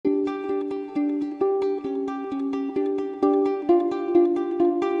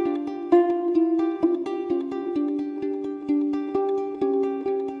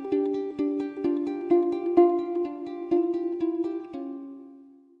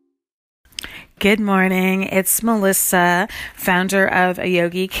Good morning. It's Melissa, founder of A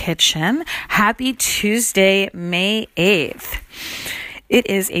Yogi Kitchen. Happy Tuesday, May 8th. It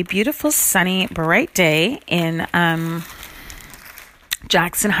is a beautiful, sunny, bright day in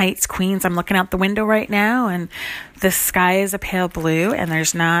Jackson Heights, Queens. I'm looking out the window right now, and the sky is a pale blue, and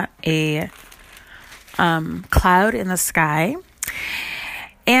there's not a cloud in the sky.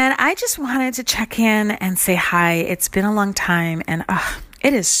 And I just wanted to check in and say hi. It's been a long time, and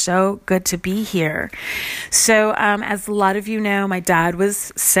it is so good to be here. So as a lot of you know, my dad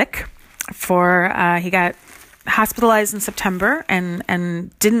was sick he got hospitalized in September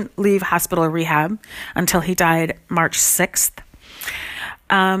and didn't leave hospital or rehab until he died March 6th.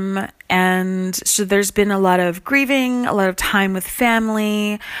 And so there's been a lot of grieving, a lot of time with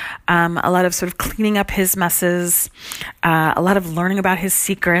family, a lot of sort of cleaning up his messes, a lot of learning about his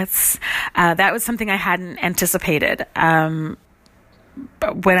secrets. That was something I hadn't anticipated.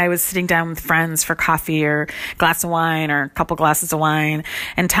 But when I was sitting down with friends for coffee or a glass of wine or a couple glasses of wine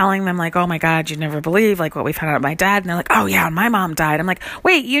and telling them like, oh my God, you'd never believe like what we found out about my dad. And they're like, oh yeah, my mom died. I'm like,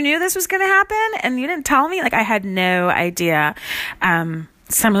 wait, you knew this was going to happen and you didn't tell me? Like I had no idea.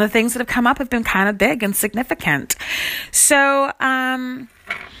 Some of the things that have come up have been kind of big and significant. So,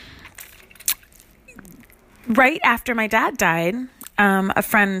 right after my dad died, a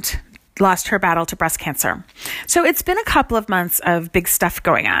friend lost her battle to breast cancer. So it's been a couple of months of big stuff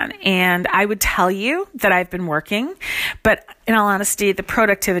going on. And I would tell you that I've been working, but in all honesty, the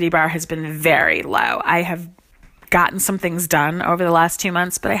productivity bar has been very low. I have gotten some things done over the last 2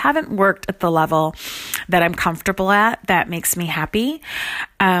 months, but I haven't worked at the level that I'm comfortable at that makes me happy.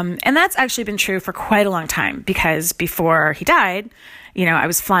 And that's actually been true for quite a long time because before he died, I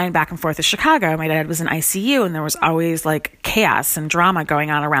was flying back and forth to Chicago. My dad was in ICU and there was always like chaos and drama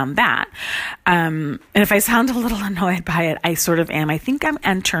going on around that. And if I sound a little annoyed by it, I sort of am. I think I'm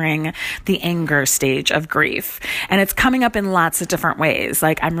entering the anger stage of grief and it's coming up in lots of different ways.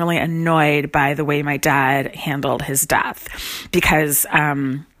 Like I'm really annoyed by the way my dad handled his death because,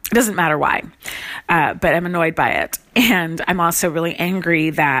 it doesn't matter why, but I'm annoyed by it. And I'm also really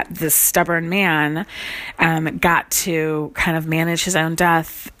angry that this stubborn man got to kind of manage his own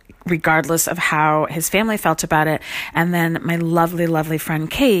death regardless of how his family felt about it. And then my lovely, lovely friend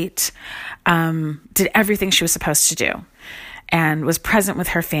Kate did everything she was supposed to do and was present with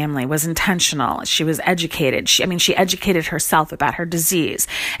her family, was intentional. She was educated. She educated herself about her disease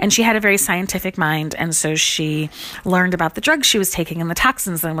and she had a very scientific mind. And so she learned about the drugs she was taking and the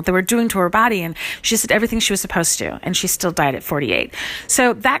toxins and what they were doing to her body. And she did everything she was supposed to. And she still died at 48.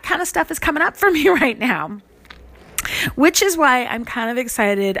 So that kind of stuff is coming up for me right now, which is why I'm kind of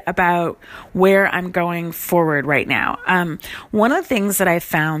excited about where I'm going forward right now. One of the things that I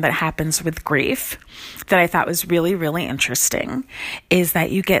found that happens with grief that I thought was really, really interesting is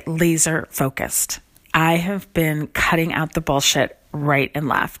that you get laser focused. I have been cutting out the bullshit right and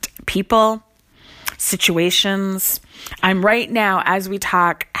left. People, situations. I'm right now, as we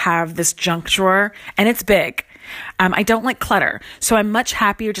talk, have this junk drawer and it's big. I don't like clutter. So I'm much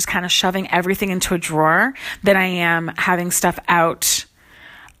happier just kind of shoving everything into a drawer than I am having stuff out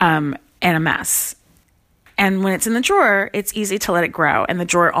in a mess. And when it's in the drawer, it's easy to let it grow. And the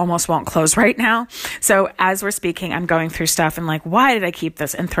drawer almost won't close right now. So as we're speaking, I'm going through stuff and like, why did I keep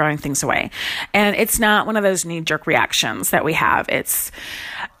this? And throwing things away. And it's not one of those knee-jerk reactions that we have.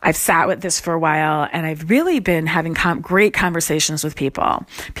 I've sat with this for a while and I've really been having great conversations with people.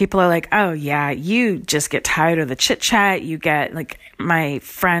 People are like, oh yeah, you just get tired of the chit chat. You get like, my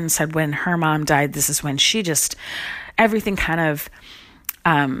friend said when her mom died, this is when everything kind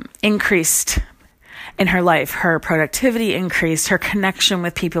of increased in her life. Her productivity increased, her connection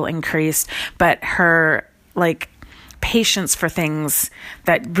with people increased, but her like patience for things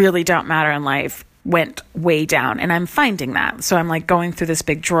that really don't matter in life went way down. And I'm finding that. So I'm like going through this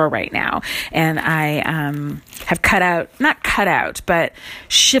big drawer right now. And I have not cut out, but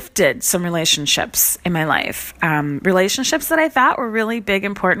shifted some relationships in my life. Relationships that I thought were really big,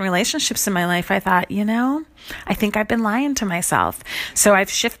 important relationships in my life. I thought, I think I've been lying to myself. So I've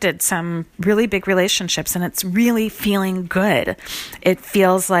shifted some really big relationships and it's really feeling good. It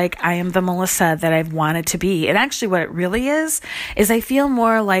feels like I am the Melissa that I've wanted to be. And actually what it really is I feel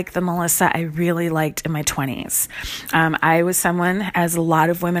more like the Melissa I really liked in my 20s. I was someone, as a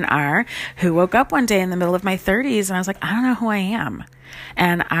lot of women are, who woke up one day in the middle of my 30s and I was like, I don't know who I am.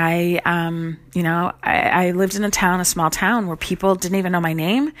 And I lived in a small town where people didn't even know my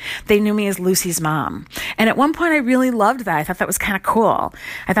name. They knew me as Lucy's mom. And at one point I really loved that. I thought that was kind of cool.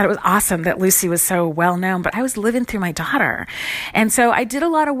 I thought it was awesome that Lucy was so well known, but I was living through my daughter. And so I did a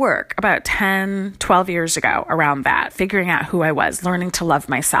lot of work about 10, 12 years ago around that, figuring out who I was, learning to love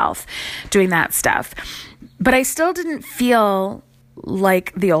myself, doing that stuff. But I still didn't feel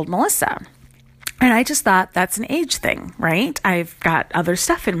like the old Melissa. And I just thought that's an age thing, right? I've got other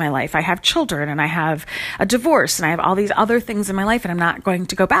stuff in my life. I have children and I have a divorce and I have all these other things in my life, and I'm not going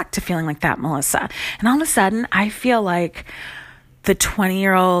to go back to feeling like that Melissa. And all of a sudden I feel like the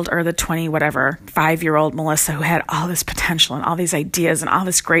 20-year-old or the 5-year-old Melissa who had all this potential and all these ideas and all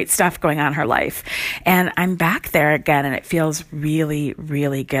this great stuff going on in her life. And I'm back there again, and it feels really,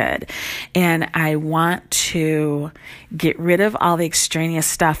 really good. And I want to get rid of all the extraneous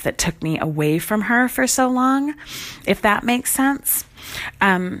stuff that took me away from her for so long, if that makes sense.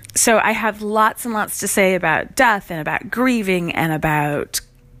 So I have lots and lots to say about death and about grieving and about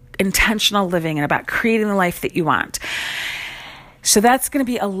intentional living and about creating the life that you want. So that's going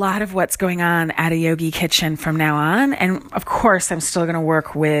to be a lot of what's going on at a Yogi Kitchen from now on. And of course, I'm still going to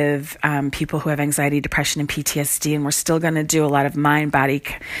work with people who have anxiety, depression, and PTSD. And we're still going to do a lot of mind, body,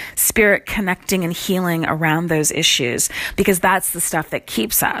 spirit connecting and healing around those issues, because that's the stuff that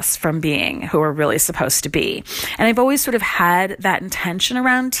keeps us from being who we're really supposed to be. And I've always sort of had that intention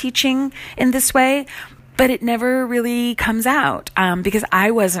around teaching in this way, but it never really comes out because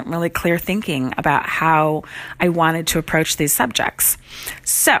I wasn't really clear thinking about how I wanted to approach these subjects.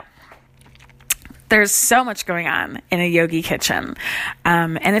 So there's so much going on in a Yogi Kitchen.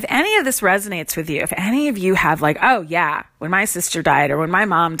 And if any of this resonates with you, if any of you have like, oh yeah, when my sister died or when my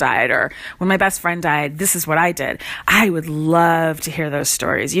mom died or when my best friend died, this is what I did. I would love to hear those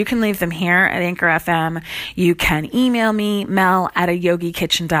stories. You can leave them here at Anchor FM. You can email me,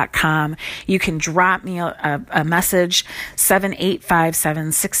 mel@ayogikitchen.com. You can drop me a message,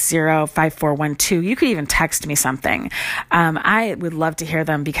 785-760-5412. You could even text me something. I would love to hear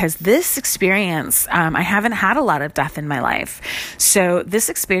them because this experience, I haven't had a lot of death in my life. So this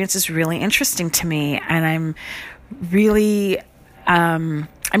experience is really interesting to me, and I'm really, I'm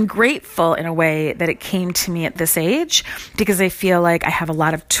grateful in a way that it came to me at this age, because I feel like I have a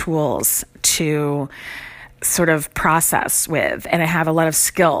lot of tools to sort of process with, and I have a lot of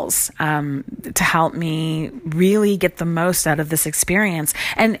skills to help me really get the most out of this experience,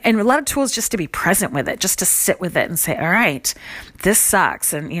 and a lot of tools just to be present with it, just to sit with it and say, all right, this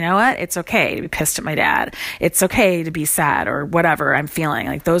sucks, and you know what? It's okay to be pissed at my dad. It's okay to be sad or whatever I'm feeling.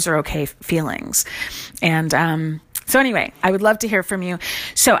 Like, those are okay feelings. And so anyway, I would love to hear from you.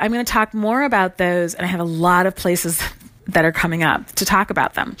 So I'm going to talk more about those, and I have a lot of places that are coming up to talk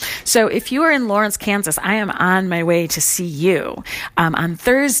about them. So if you are in Lawrence, Kansas, I am on my way to see you on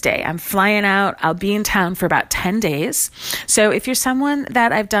Thursday. I'm flying out. I'll be in town for about 10 days. So if you're someone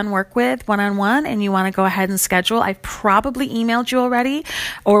that I've done work with one-on-one and you want to go ahead and schedule, I've probably emailed you already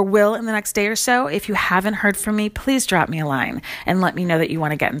or will in the next day or so. If you haven't heard from me, please drop me a line and let me know that you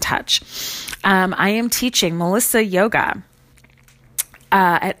want to get in touch. I am teaching Melissa Yoga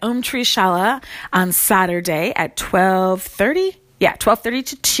at Om Tree Shala on Saturday at 12:30. Yeah, 12:30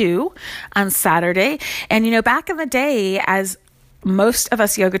 to 2 on Saturday. And, you know, back in the day, as most of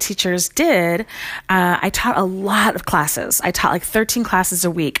us yoga teachers did, I taught a lot of classes. I taught like 13 classes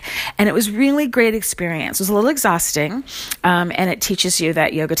a week, and it was really great experience. It was a little exhausting, and it teaches you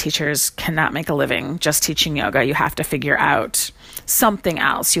that yoga teachers cannot make a living just teaching yoga. You have to figure out something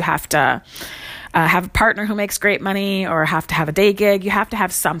else. You have to have a partner who makes great money, or have to have a day gig. You have to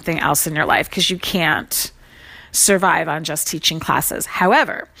have something else in your life, because you can't survive on just teaching classes.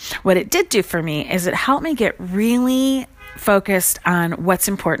 However, what it did do for me is it helped me get really focused on what's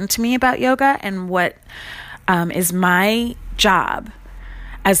important to me about yoga and what is my job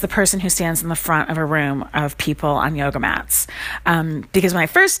as the person who stands in the front of a room of people on yoga mats. Because when I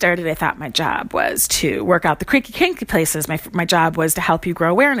first started, I thought my job was to work out the creaky, kinky places. My job was to help you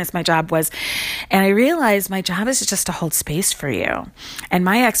grow awareness. And I realized my job is just to hold space for you. And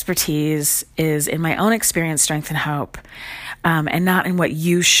my expertise is in my own experience, strength, and hope, and not in what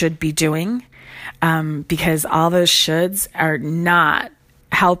you should be doing, because all those shoulds are not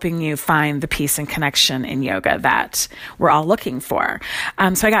helping you find the peace and connection in yoga that we're all looking for.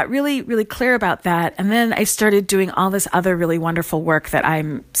 So I got really, really clear about that. And then I started doing all this other really wonderful work that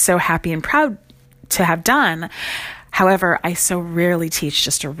I'm so happy and proud to have done. However, I so rarely teach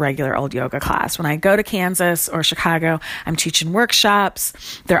just a regular old yoga class. When I go to Kansas or Chicago, I'm teaching workshops.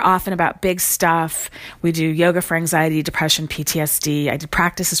 They're often about big stuff. We do yoga for anxiety, depression, PTSD. I did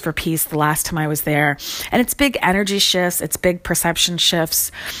practices for peace the last time I was there. And it's big energy shifts. It's big perception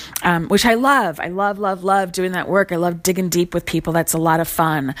shifts, which I love. I love doing that work. I love digging deep with people. That's a lot of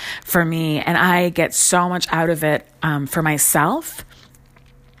fun for me. And I get so much out of it for myself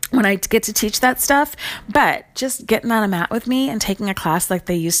when I get to teach that stuff. But just getting on a mat with me and taking a class like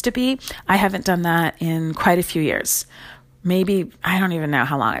they used to be, I haven't done that in quite a few years. Maybe, I don't even know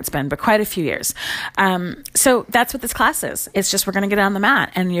how long it's been, but quite a few years. So that's what this class is. It's just, we're going to get on the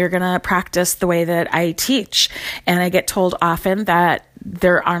mat and you're going to practice the way that I teach. And I get told often that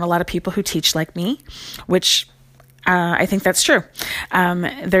there aren't a lot of people who teach like me, which I think that's true.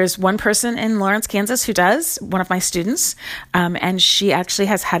 There's one person in Lawrence, Kansas who does, one of my students, and she actually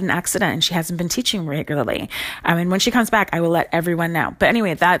has had an accident and she hasn't been teaching regularly. And when she comes back, I will let everyone know. But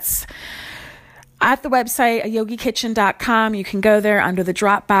anyway, that's at the website, yogikitchen.com. You can go there under the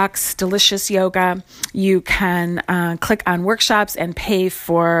drop box, Delicious Yoga. You can click on workshops and pay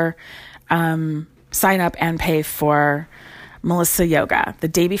for, sign up and pay for Melissa Yoga. The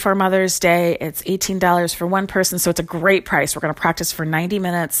day before Mother's Day, it's $18 for one person, so it's a great price. We're going to practice for 90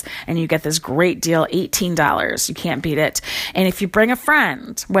 minutes, and you get this great deal, $18. You can't beat it. And if you bring a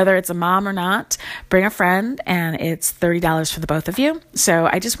friend, whether it's a mom or not, bring a friend, and it's $30 for the both of you. So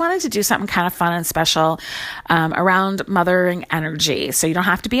I just wanted to do something kind of fun and special around mothering energy. So you don't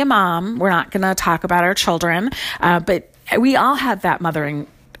have to be a mom. We're not going to talk about our children, but we all have that mothering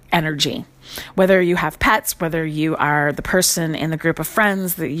energy. Whether you have pets, whether you are the person in the group of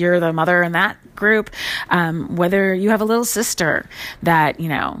friends that you're the mother in that group, whether you have a little sister that, you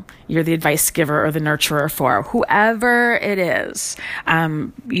know, you're the advice giver or the nurturer for, whoever it is,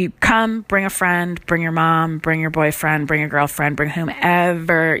 you come, bring a friend, bring your mom, bring your boyfriend, bring your girlfriend, bring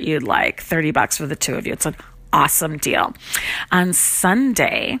whomever you'd like, $30 for the two of you. It's an awesome deal. On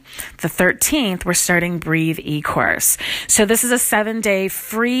Sunday, the 13th, we're starting Breathe e-course. So this is a 7-day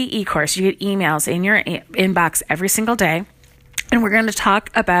free e-course. You get emails in your inbox every single day. And we're going to talk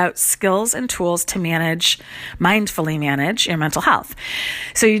about skills and tools to mindfully manage your mental health.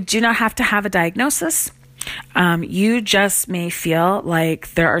 So you do not have to have a diagnosis. You just may feel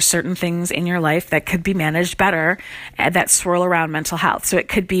like there are certain things in your life that could be managed better that swirl around mental health. So it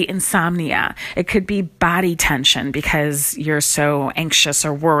could be insomnia. It could be body tension because you're so anxious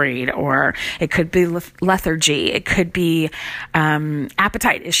or worried, or it could be lethargy. It could be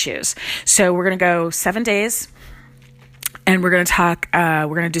appetite issues. So we're going to go 7 days. And we're going to talk, we're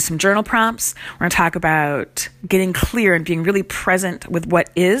going to do some journal prompts. We're going to talk about getting clear and being really present with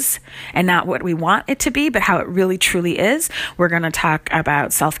what is and not what we want it to be, but how it really truly is. We're going to talk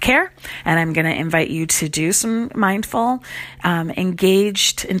about self-care, and I'm going to invite you to do some mindful,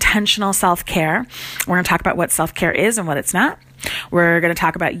 engaged, intentional self-care. We're going to talk about what self-care is and what it's not. We're going to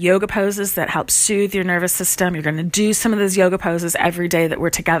talk about yoga poses that help soothe your nervous system. You're going to do some of those yoga poses every day that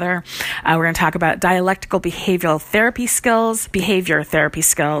we're together. We're going to talk about dialectical behavior therapy skills.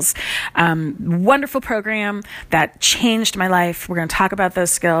 Wonderful program that changed my life. We're going to talk about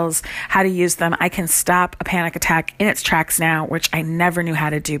those skills, how to use them. I can stop a panic attack in its tracks now, which I never knew how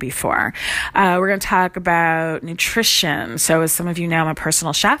to do before. We're going to talk about nutrition. So as some of you know, I'm a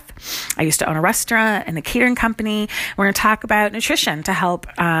personal chef. I used to own a restaurant and a catering company. We're going to talk about nutrition to help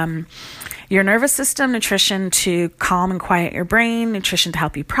your nervous system, nutrition to calm and quiet your brain, nutrition to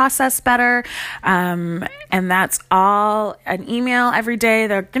help you process better. And that's all an email every day.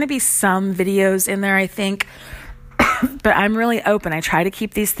 There are going to be some videos in there, I think. But I'm really open. I try to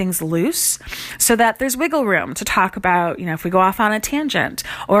keep these things loose so that there's wiggle room to talk about, you know, if we go off on a tangent,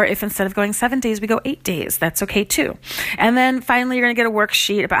 or if instead of going 7 days, we go 8 days, that's okay too. And then finally, you're going to get a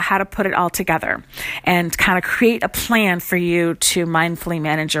worksheet about how to put it all together and kind of create a plan for you to mindfully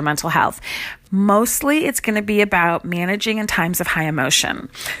manage your mental health. Mostly, it's going to be about managing in times of high emotion.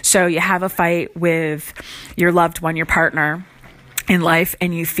 So you have a fight with your loved one, your partner, in life,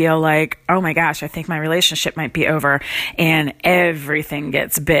 and you feel like, oh my gosh, I think my relationship might be over, and everything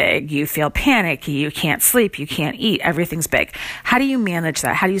gets big. You feel panicky, you can't sleep, you can't eat, everything's big. How do you manage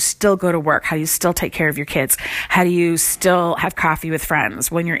that? How do you still go to work? How do you still take care of your kids? How do you still have coffee with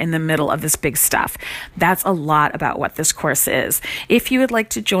friends when you're in the middle of this big stuff? That's a lot about what this course is. If you would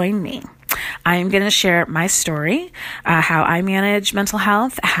like to join me, I'm going to share my story, how I manage mental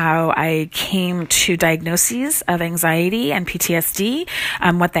health, how I came to diagnoses of anxiety and PTSD,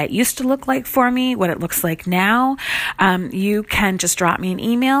 what that used to look like for me, what it looks like now. You can just drop me an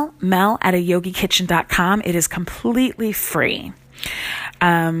email, mel@ayogikitchen.com. It is completely free.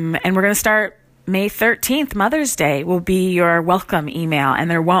 And we're going to start May 13th, Mother's Day, will be your welcome email, and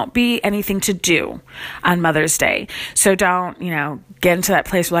there won't be anything to do on Mother's Day. So don't, get into that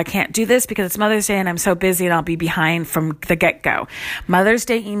place where I can't do this because it's Mother's Day and I'm so busy and I'll be behind from the get-go. Mother's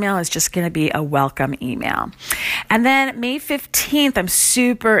Day email is just going to be a welcome email. And then May 15th, I'm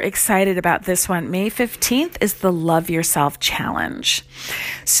super excited about this one. May 15th is the Love Yourself Challenge.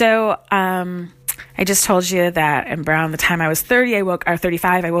 So, I just told you that around the time I was 35,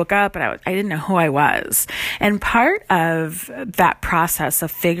 I woke up and I didn't know who I was. And part of that process of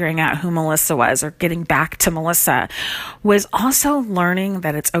figuring out who Melissa was, or getting back to Melissa, was also learning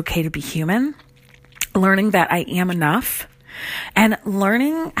that it's okay to be human, learning that I am enough, and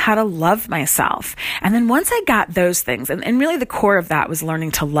learning how to love myself. And then once I got those things, and really the core of that was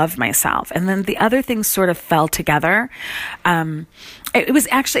learning to love myself. And then the other things sort of fell together. It was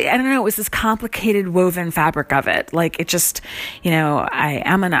actually, I don't know, it was this complicated woven fabric of it. Like it just, I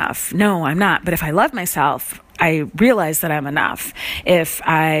am enough. No, I'm not. But if I love myself, I realize that I'm enough. If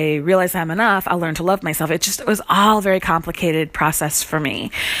I realize I'm enough, I'll learn to love myself. It was all a very complicated process for me.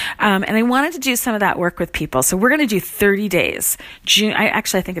 And I wanted to do some of that work with people. So we're going to do 30 days. I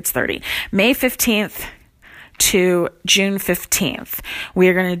think it's 30. May 15th to June 15th.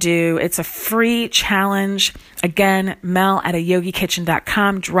 It's a free challenge. Again,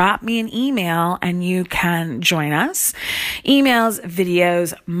 mel@ayogikitchen.com. Drop me an email and you can join us. Emails,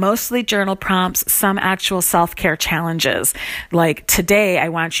 videos, mostly journal prompts, some actual self-care challenges. Like today, I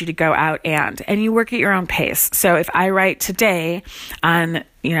want you to go out and you work at your own pace. So if I write today on,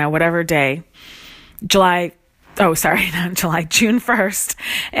 whatever day, June 1st,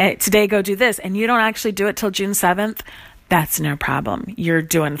 today go do this, and you don't actually do it till June 7th, that's no problem. You're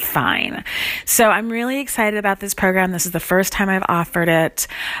doing fine. So I'm really excited about this program. This is the first time I've offered it.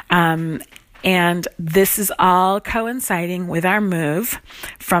 And this is all coinciding with our move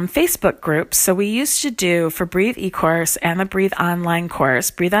from Facebook groups. So we used to do for Breathe eCourse and the Breathe Online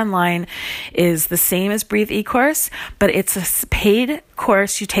course. Breathe Online is the same as Breathe eCourse, but it's a paid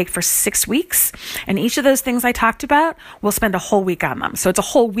course you take for 6 weeks. And each of those things I talked about, we'll spend a whole week on them. So it's a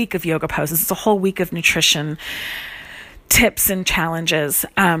whole week of yoga poses. It's a whole week of nutrition tips and challenges.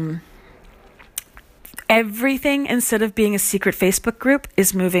 Everything, instead of being a secret Facebook group,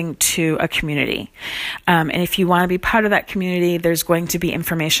 is moving to a community. And if you want to be part of that community, there's going to be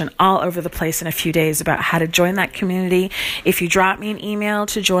information all over the place in a few days about how to join that community. If you drop me an email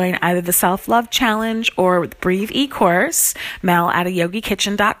to join either the Self-Love Challenge or Breathe eCourse,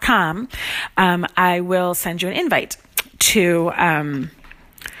 mel@ayogikitchen.com, I will send you an invite to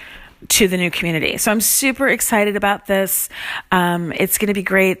the new community. So I'm super excited about this. It's going to be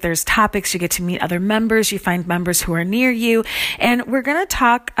great. There's topics. You get to meet other members. You find members who are near you. And we're going to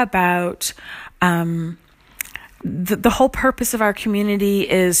talk about the whole purpose of our community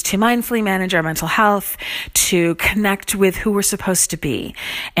is to mindfully manage our mental health, to connect with who we're supposed to be.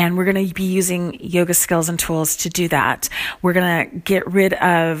 And we're going to be using yoga skills and tools to do that. We're going to get rid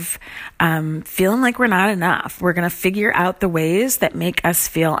of feeling like we're not enough. We're going to figure out the ways that make us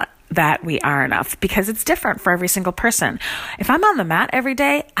feel that we are enough, because it's different for every single person. If I'm on the mat every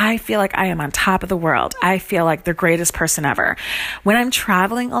day, I feel like I am on top of the world. I feel like the greatest person ever. When I'm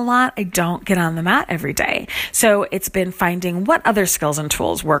traveling a lot, I don't get on the mat every day. So it's been finding what other skills and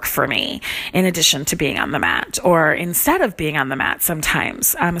tools work for me in addition to being on the mat, or instead of being on the mat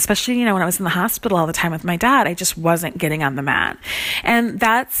sometimes, especially, when I was in the hospital all the time with my dad, I just wasn't getting on the mat. And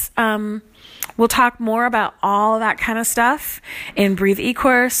that's, we'll talk more about all that kind of stuff in Breathe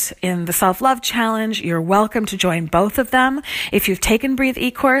eCourse, in the Self-Love Challenge. You're welcome to join both of them. If you've taken Breathe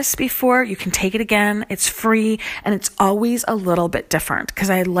eCourse before, you can take it again. It's free, and it's always a little bit different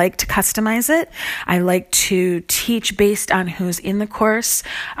because I like to customize it. I like to teach based on who's in the course,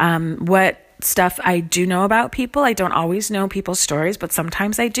 what stuff I do know about people. I don't always know people's stories, but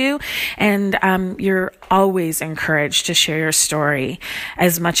sometimes I do. And you're always encouraged to share your story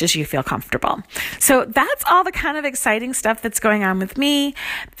as much as you feel comfortable. So that's all the kind of exciting stuff that's going on with me.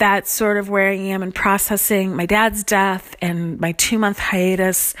 That's sort of where I am in processing my dad's death and my 2-month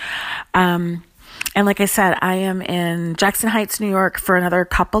hiatus. And like I said, I am in Jackson Heights, New York for another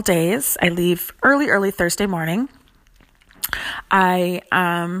couple days. I leave early Thursday morning. I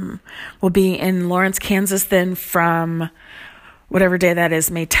will be in Lawrence, Kansas then from whatever day that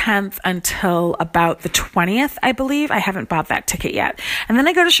is, May 10th until about the 20th, I believe. I haven't bought that ticket yet. And then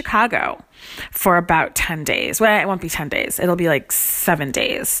I go to Chicago for about 10 days. Well, it won't be 10 days. It'll be like 7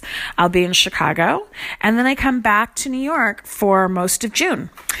 days. I'll be in Chicago. And then I come back to New York for most of June.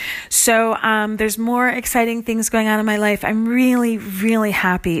 So there's more exciting things going on in my life. I'm really, really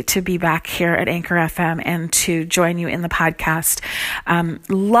happy to be back here at Anchor FM and to join you in the podcast.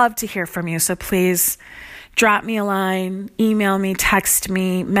 Love to hear from you. So please drop me a line, email me, text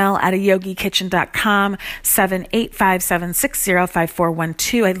me, mel@ayogikitchen.com,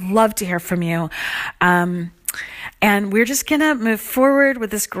 785-760-5412. I'd love to hear from you. And we're just going to move forward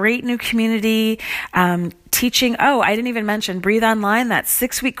with this great new community, teaching. Oh, I didn't even mention Breathe Online, that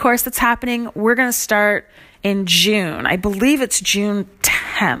 6-week course that's happening. We're going to start in June. I believe it's June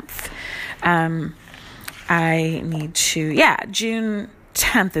 10th. June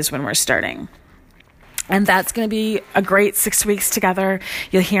 10th is when we're starting. And that's going to be a great 6 weeks together.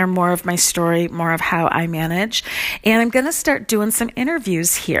 You'll hear more of my story, more of how I manage. And I'm going to start doing some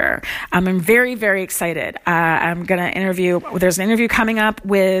interviews here. I'm very, very excited. I'm going to there's an interview coming up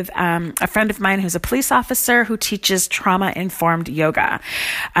with a friend of mine who's a police officer who teaches trauma-informed yoga.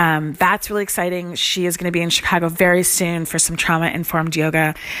 That's really exciting. She is going to be in Chicago very soon for some trauma-informed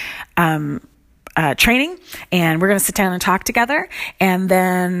yoga training, and we're going to sit down and talk together. And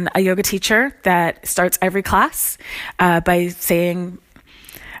then a yoga teacher that starts every class by saying,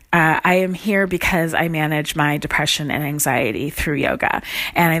 I am here because I manage my depression and anxiety through yoga.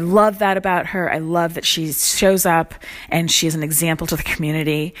 And I love that about her. I love that she shows up and she's an example to the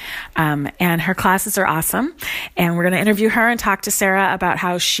community. And her classes are awesome. And we're going to interview her and talk to Sarah about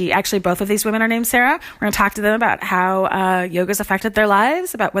how both of these women are named Sarah. We're going to talk to them about how yoga's affected their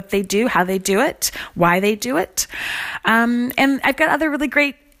lives, about what they do, how they do it, why they do it. And I've got other really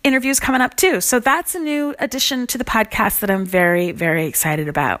great interviews coming up too. So that's a new addition to the podcast that I'm very, very excited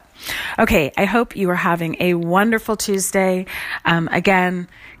about. Okay. I hope you are having a wonderful Tuesday. Again,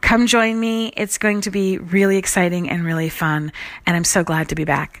 come join me. It's going to be really exciting and really fun. And I'm so glad to be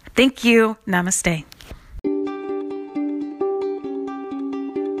back. Thank you. Namaste.